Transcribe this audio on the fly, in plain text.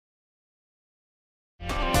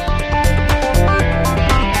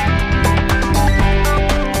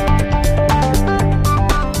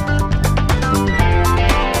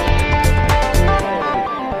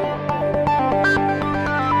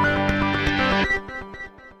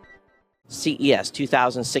CES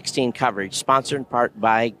 2016 coverage, sponsored in part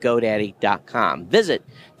by GoDaddy.com. Visit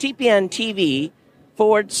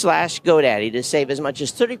TPNTV/GoDaddy to save as much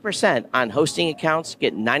as 30% on hosting accounts.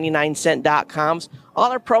 Get 99cent.coms.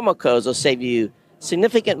 All our promo codes will save you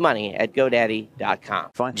significant money at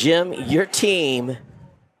GoDaddy.com. Fine. Jim, your team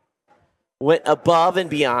went above and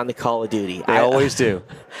beyond the Call of Duty. They always do.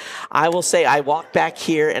 I will say I walked back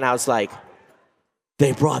here and I was like,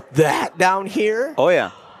 they brought that down here? Oh,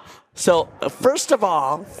 yeah. So, first of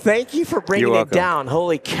all, thank you for bringing it down.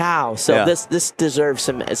 Holy cow. So this deserves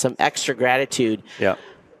some extra gratitude. Yeah.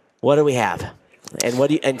 What do we have?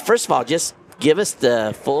 And first of all, just give us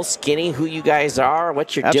the full skinny, who you guys are,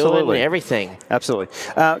 what you're doing, and everything. Absolutely.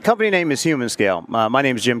 Company name is Human Scale. My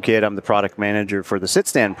name is Jim Kidd. I'm the product manager for the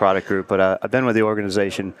Sit-Stand product group, but I've been with the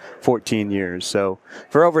organization 14 years. So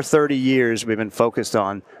for over 30 years, we've been focused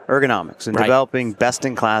on ergonomics and developing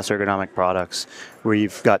best-in-class ergonomic products.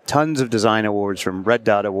 We've got tons of design awards from Red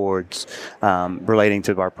Dot Awards relating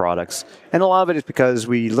to our products. And a lot of it is because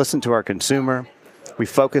we listen to our consumer. We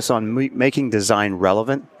focus on making design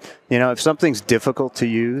relevant. You know, if something's difficult to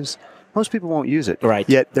use, most people won't use it. Right.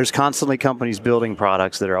 Yet there's constantly companies building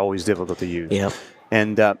products that are always difficult to use. Yeah.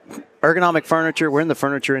 And ergonomic furniture, we're in the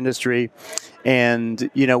furniture industry. And,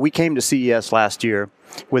 you know, we came to CES last year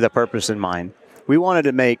with a purpose in mind. We wanted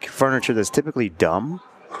to make furniture that's typically dumb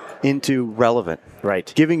into relevant.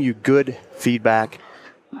 Right. Giving you good feedback.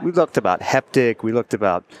 We looked about haptic. We looked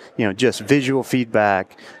about, you know, just visual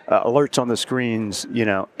feedback, alerts on the screens, you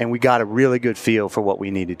know, and we got a really good feel for what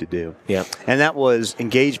we needed to do. Yep. And that was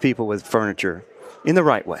engage people with furniture in the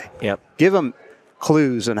right way. Yep. Give them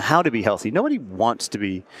clues on how to be healthy. Nobody wants to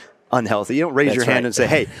be unhealthy. You don't raise your hand and say,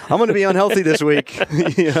 hey, I'm going to be unhealthy this week,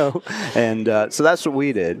 you know. And so that's what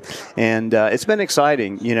we did. And it's been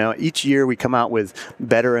exciting. You know, each year we come out with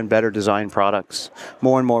better and better design products,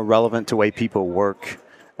 more and more relevant to the way people work.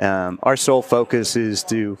 Our sole focus is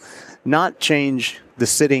to not change the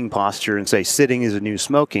sitting posture and say sitting is a new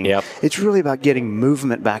smoking. Yep. It's really about getting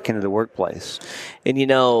movement back into the workplace. And, you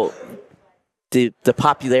know, the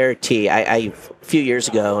popularity, a few years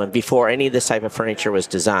ago, and before any of this type of furniture was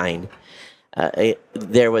designed,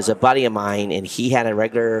 there was a buddy of mine, and he had a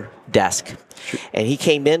regular desk. And he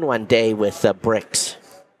came in one day with bricks.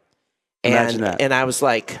 Imagine that. And I was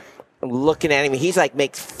like, looking at him, he's like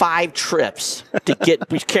makes 5 trips to get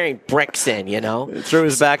carrying bricks in, you know. Threw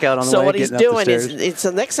his back out on the way. So what he's doing is, it's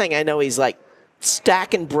the next thing I know, he's like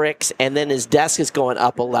stacking bricks, and then his desk is going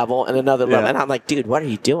up a level and another level. And I'm like, dude, what are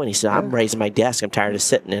you doing? He said, I'm raising my desk. I'm tired of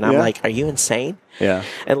sitting. And I'm like, are you insane? Yeah.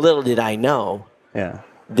 And little did I know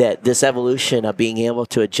that this evolution of being able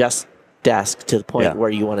to adjust desk to the point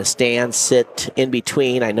where you want to stand, sit in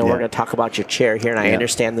between. I know we're going to talk about your chair here, and I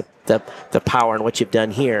understand the power and what you've done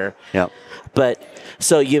here. Yeah. But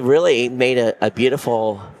so you've really made a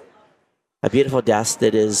beautiful desk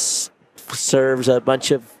that serves a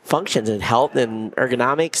bunch of functions and health and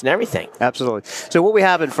ergonomics and everything. Absolutely. So what we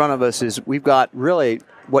have in front of us is we've got really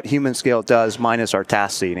what Human Scale does minus our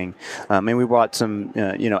task seating. And we brought some,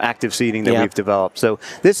 active seating that we've developed. So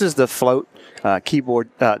this is the float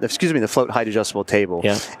the float height adjustable table.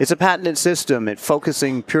 Yeah. It's a patented system. It's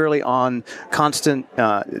focusing purely on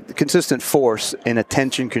consistent force in a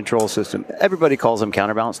tension control system. Everybody calls them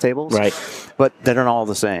counterbalance tables, right? But they're not all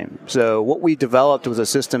the same. So what we developed was a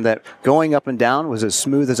system that going up and down was as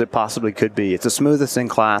smooth as it possibly could be. It's the smoothest in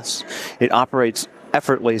class. It operates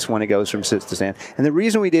effortless when it goes from sit to stand. And the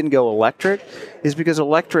reason we didn't go electric is because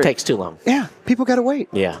electric takes too long. Yeah, people got to wait.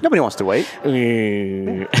 Yeah, nobody wants to wait.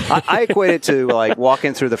 I equate it to like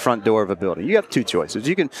walking through the front door of a building. You have 2 choices.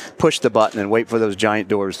 You can push the button and wait for those giant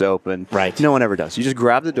doors to open. Right. No one ever does. You just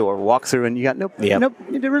grab the door, walk through, and you got nope. It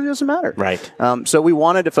really doesn't matter. Right. So we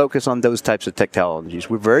wanted to focus on those types of technologies.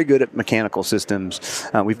 We're very good at mechanical systems.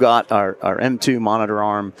 We've got our M2 monitor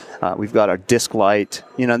arm. We've got our disc light.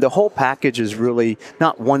 You know, the whole package is really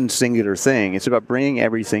not one singular thing. It's about bringing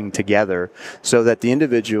everything together so that the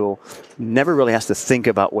individual never really has to think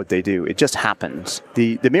about what they do. It just happens.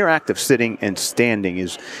 The mere act of sitting and standing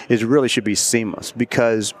is really should be seamless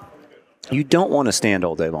because you don't want to stand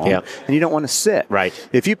all day long, and you don't want to sit. Right.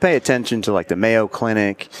 If you pay attention to like the Mayo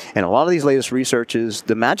Clinic and a lot of these latest researches,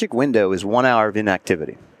 the magic window is 1 hour of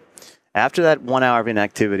inactivity. After that 1 hour of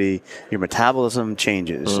inactivity, your metabolism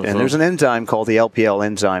changes. Mm-hmm. And there's an enzyme called the LPL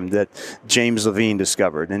enzyme that James Levine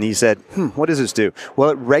discovered. And he said, what does this do? Well,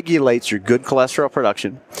 it regulates your good cholesterol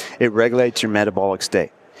production. It regulates your metabolic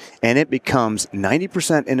state. And it becomes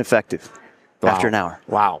 90% ineffective after an hour.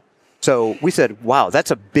 Wow. So we said, wow,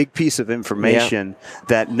 that's a big piece of information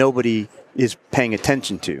that nobody is paying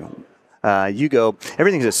attention to. you go,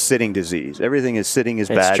 everything's a sitting disease. Everything is sitting is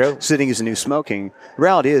bad. True. Sitting is the new smoking. The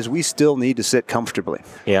reality is we still need to sit comfortably.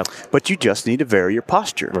 Yeah. But you just need to vary your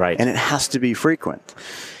posture. Right. And it has to be frequent.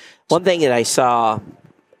 One thing that I saw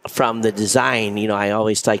from the design, I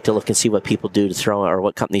always like to look and see what people do to throw, or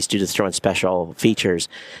what companies do to throw in special features.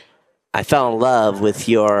 I fell in love with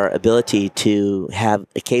your ability to have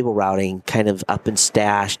a cable routing kind of up and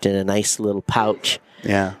stashed in a nice little pouch.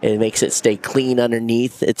 Yeah. It makes it stay clean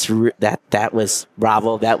underneath. It's that was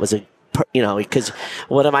bravo. That was because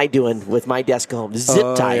what am I doing with my desk home?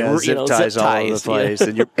 Zip tie, yeah, zip ties all over the place,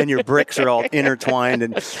 and your bricks are all intertwined,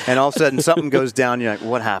 and all of a sudden something goes down. You're like,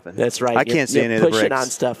 what happened? That's right. I can't see any of the bricks. Pushing on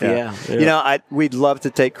stuff. Yeah. We'd love to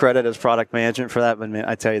take credit as product management for that, but man,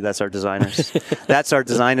 I tell you, that's our designers. That's our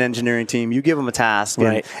design engineering team. You give them a task,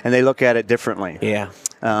 and they look at it differently. Yeah.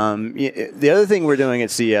 The other thing we're doing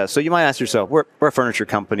at CES, so you might ask yourself, we're a furniture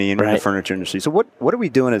company and we're in the furniture industry. So what are we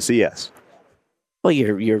doing at CES? Well,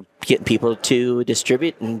 you're getting people to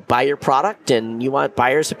distribute and buy your product, and you want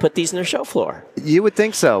buyers to put these in their show floor. You would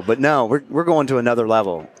think so, but no, we're going to another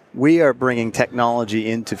level. We are bringing technology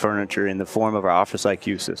into furniture in the form of our Office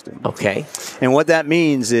IQ system. Okay. And what that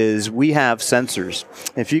means is we have sensors.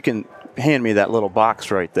 If you can hand me that little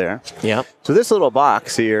box right there. Yeah. So this little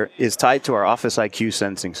box here is tied to our Office IQ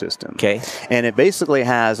sensing system. Okay. And it basically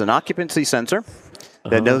has an occupancy sensor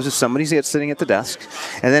that knows if somebody's sitting at the desk.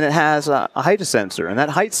 And then it has a height sensor. And that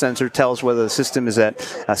height sensor tells whether the system is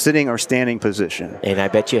at a sitting or standing position. And I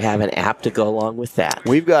bet you have an app to go along with that.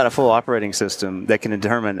 We've got a full operating system that can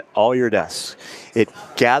determine all your desks. It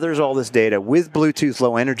gathers all this data with Bluetooth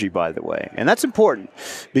Low Energy, by the way. And that's important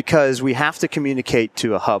because we have to communicate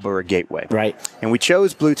to a hub or a gateway. Right. And we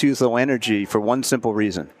chose Bluetooth Low Energy for one simple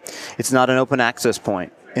reason. It's not an open access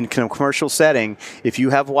point. In a commercial setting, if you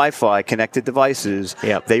have Wi-Fi connected devices,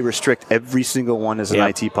 they restrict every single one as an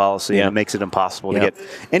IT policy, and it makes it impossible to get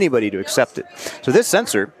anybody to accept it. So this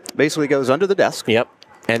sensor basically goes under the desk. Yep.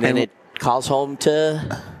 And then it calls home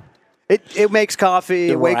to... It makes coffee,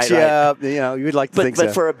 it wakes you up. You would like to think so.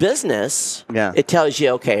 But for a business, it tells you,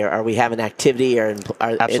 okay, are we having activity, or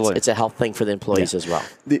Absolutely. It's a health thing for the employees as well.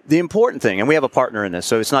 The important thing, and we have a partner in this,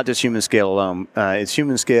 so it's not just Human Scale alone. It's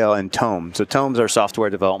Human Scale and Tome. So Tome's our software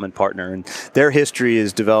development partner, and their history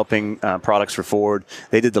is developing products for Ford.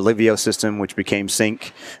 They did the Livio system, which became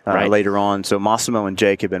Sync later on. So Massimo and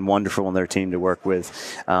Jake have been wonderful in their team to work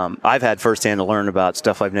with. I've had firsthand to learn about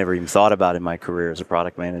stuff I've never even thought about in my career as a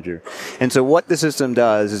product manager. And so what the system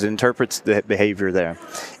does is interprets the behavior there.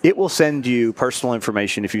 It will send you personal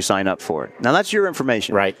information if you sign up for it. Now, that's your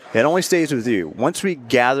information. Right. It only stays with you. Once we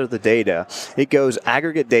gather the data, it goes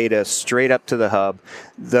aggregate data straight up to the hub.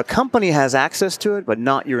 The company has access to it, but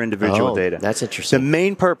not your individual data. That's interesting. The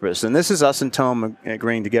main purpose, and this is us and Tome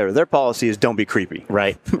agreeing together, their policy is don't be creepy.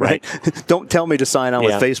 Right. Don't tell me to sign on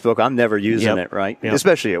with Facebook. I'm never using it, right?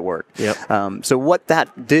 Especially at work. So what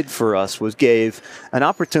that did for us was gave an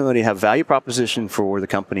opportunity to have value proposition for the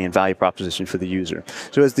company and value proposition for the user.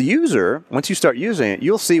 So as the user, once you start using it,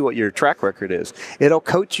 you'll see what your track record is. It'll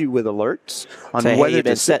coach you with alerts on whether you've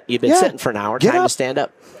been sitting for an hour, time to stand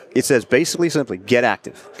up. It says basically simply, get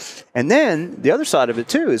active. And then the other side of it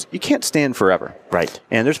too is you can't stand forever. Right.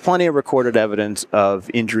 And there's plenty of recorded evidence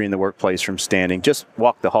of injury in the workplace from standing. Just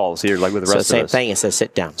walk the halls here like with the rest of us. Same thing, it says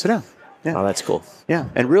sit down. Sit down. Yeah. Oh, that's cool. Yeah,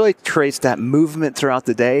 and really trace that movement throughout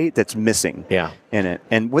the day that's missing in it,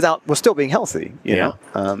 and while still being healthy, you know.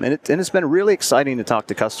 And it's been really exciting to talk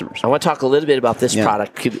to customers. I want to talk a little bit about this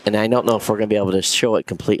product, and I don't know if we're going to be able to show it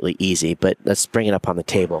completely easy, but let's bring it up on the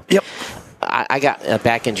table. Yep. I got a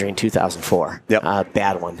back injury in 2004, a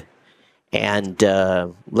bad one, and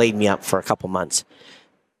laid me up for a couple months.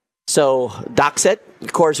 So doc said,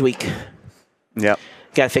 your core's weak. Yep.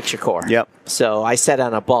 Got to fix your core. Yep. So I sat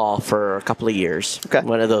on a ball for a couple of years. Okay.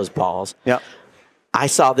 One of those balls. Yep. I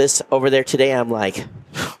saw this over there today. I'm like,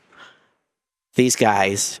 these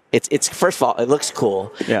guys. It's first of all, it looks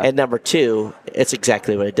cool, and number two, it's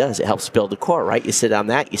exactly what it does. It helps build the core. Right. You sit on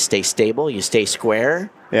that. You stay stable. You stay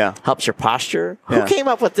square. Yeah. Helps your posture. Who came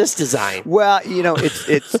up with this design? Well,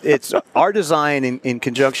 it's our design in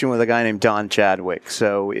conjunction with a guy named Don Chadwick.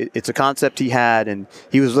 So it's a concept he had, and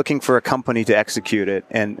he was looking for a company to execute it,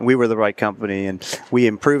 and we were the right company, and we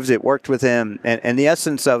improved it, worked with him, and the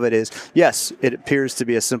essence of it is, yes, it appears to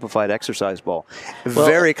be a simplified exercise ball.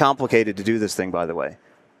 Very complicated to do this thing, by the way.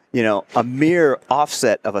 A mere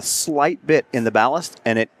offset of a slight bit in the ballast,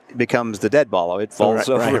 and it becomes the dead ball. It falls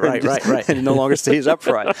over and it no longer stays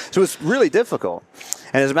upright. So it's really difficult.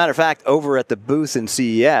 And as a matter of fact, over at the booth in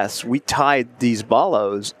CES, we tied these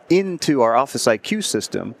ballos into our Office IQ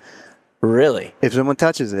system. Really? If someone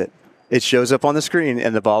touches it, it shows up on the screen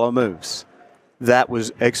and the Ballo moves. That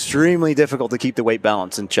was extremely difficult to keep the weight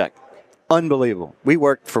balance in check. Unbelievable. We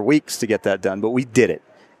worked for weeks to get that done, but we did it.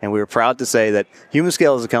 And we were proud to say that Human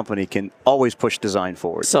Scale as a company can always push design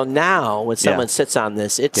forward. So now when someone sits on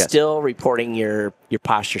this, it's still reporting your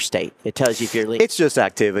posture state. It tells you if you're leaning. It's just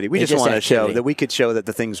activity. We just want to show that we could show that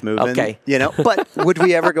the thing's moving. Okay. But would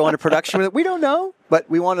we ever go into production with it? We don't know. But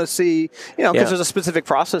we want to see, because there's a specific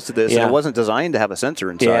process to this. And it wasn't designed to have a sensor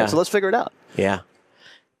inside. Yeah. So let's figure it out. Yeah.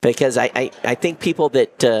 Because I think people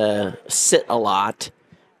that sit a lot,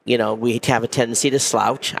 we have a tendency to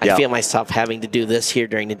slouch. I feel myself having to do this here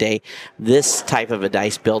during the day. This type of a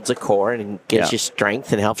dice builds a core and gives you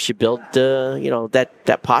strength and helps you build,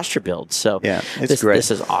 that posture build. So it's great. This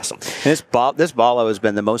is awesome. And this Ballo has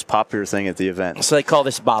been the most popular thing at the event. So they call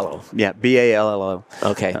this Ballo. Yeah, Ballo.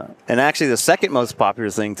 Okay. And actually, the second most popular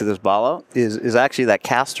thing to this Ballo is actually that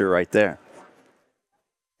caster right there.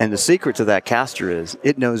 And the secret to that caster is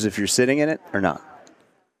it knows if you're sitting in it or not.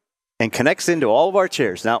 And connects into all of our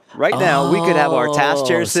chairs. Now, right now, we could have our task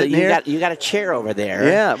chair sitting here. You got a chair over there.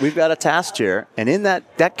 Yeah, we've got a task chair. And in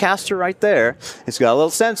that caster right there, it's got a little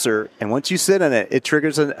sensor. And once you sit in it, it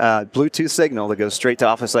triggers a Bluetooth signal that goes straight to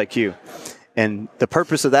Office IQ. And the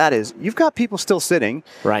purpose of that is you've got people still sitting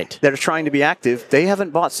that are trying to be active. They haven't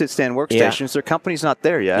bought sit-stand workstations. Their company's not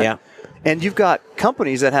there yet. Yeah. And you've got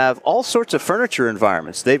companies that have all sorts of furniture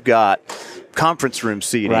environments. They've got conference room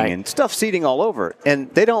seating and stuff seating all over.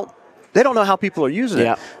 And they don't know how people are using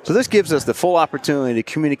it. So this gives us the full opportunity to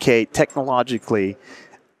communicate technologically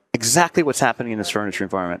exactly what's happening in this furniture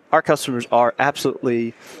environment. Our customers are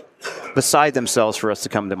absolutely beside themselves for us to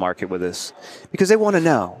come to market with this because they want to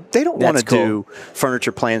know. They don't want to do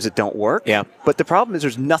furniture plans that don't work. Yeah. But the problem is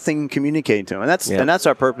there's nothing communicating to them. And that's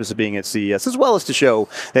our purpose of being at CES, as well as to show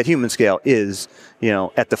that Human Scale is,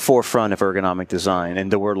 at the forefront of ergonomic design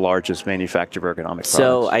and the world's largest manufacturer of ergonomic products.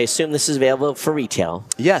 So I assume this is available for retail.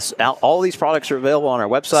 Yes. All these products are available on our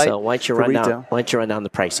website. So why don't you run down the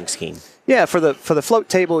pricing scheme? Yeah, for the float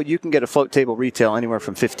table, you can get a float table retail anywhere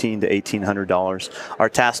from $1,500 to $1,800. Our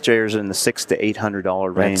task chairs are in the $600 to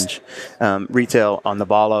 $800 range. Retail on the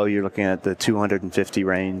Ballo, you're looking at the $250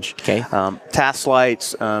 range. Okay. Task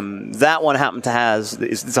lights, that one happens to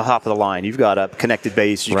it's the top of the line. You've got a connected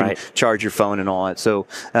base. You can charge your phone and all that. So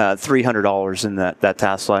 $300 in that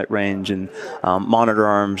task light range, and monitor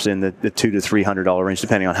arms in the $200 to $300 range,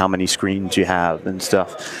 depending on how many screens you have and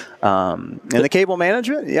stuff. And the cable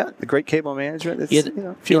management, the great cable management, it's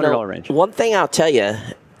a few $100 range. One thing I'll tell you,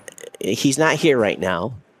 he's not here right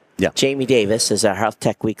now. Yeah. Jamie Davis is our Health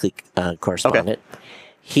Tech Weekly correspondent.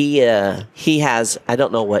 Okay. He has, I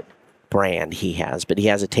don't know what brand he has, but he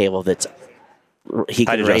has a table that's he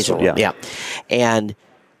can raise it. Yeah. And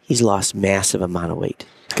he's lost massive amount of weight.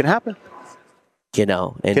 It can happen.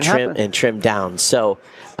 And trim down. So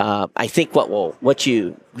I think what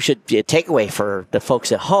you should take away for the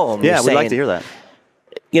folks at home. Yeah, we'd like to hear that.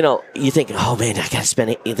 You think, oh man, I got to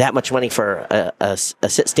spend that much money for a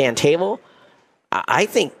sit-stand table. I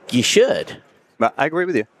think you should. I agree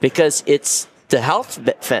with you because the health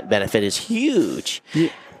benefit is huge,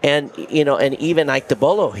 and and even like the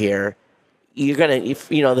Bolo here. You're going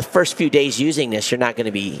to, the first few days using this,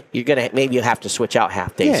 maybe you have to switch out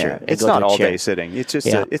half days. Yeah, it's not all day sitting. It's just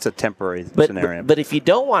it's a temporary scenario. But if you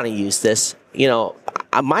don't want to use this,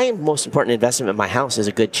 my most important investment in my house is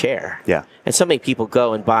a good chair. Yeah. And so many people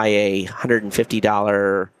go and buy a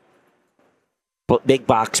 $150 big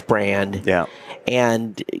box brand. Yeah.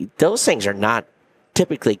 And those things are not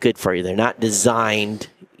typically good for you. They're not designed.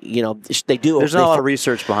 They do. There's not a lot of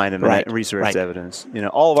research behind them, and research evidence.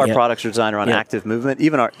 All of our products are designed around active movement.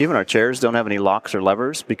 Even our chairs don't have any locks or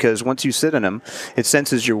levers because once you sit in them, it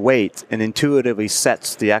senses your weight and intuitively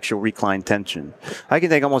sets the actual recline tension. I can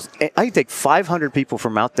take 500 people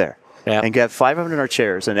from out there. And get 500 in our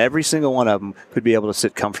chairs, and every single one of them could be able to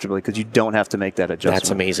sit comfortably because you don't have to make that adjustment. That's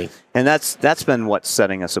amazing. And that's been what's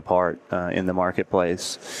setting us apart in the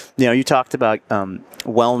marketplace. You talked about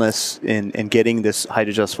wellness in getting this height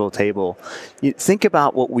adjustable table. You think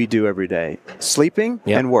about what we do every day: sleeping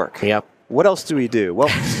and work. Yep. What else do we do? Well,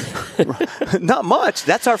 not much.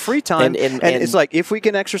 That's our free time. And it's like if we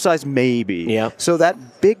can exercise, maybe. Yeah. So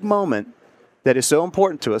that big moment that is so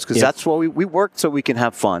important to us because that's why we work so we can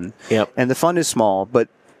have fun. Yep. And the fun is small, but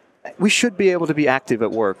we should be able to be active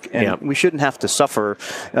at work, and we shouldn't have to suffer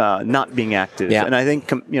not being active. And I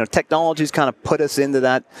think technology's kind of put us into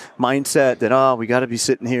that mindset that we got to be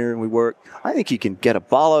sitting here and we work. I think you can get a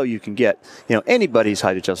Ballo, you can get anybody's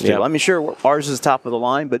height adjusted table. I mean, sure, ours is top of the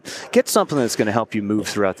line, but get something that's going to help you move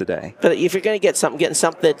throughout the day. But if you're going to get something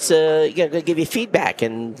that's going to give you feedback,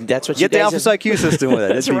 and that's what get you the Office IQ system with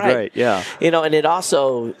it. That'd be great. Yeah, and it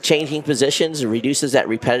also changing positions reduces that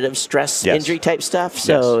repetitive stress injury type stuff.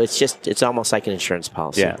 So it's almost like an insurance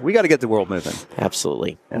policy. Yeah, we got to get the world moving.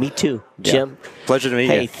 Absolutely. Me too, Jim. Pleasure to meet you.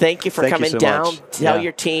 Hey, thank you for coming down. Tell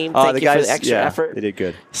your team. Thank you for the extra effort. They did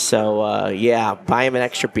good. So buy him an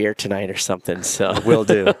extra beer tonight or something. So will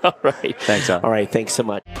do. All right. Thanks, Al. All right. Thanks so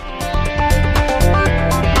much.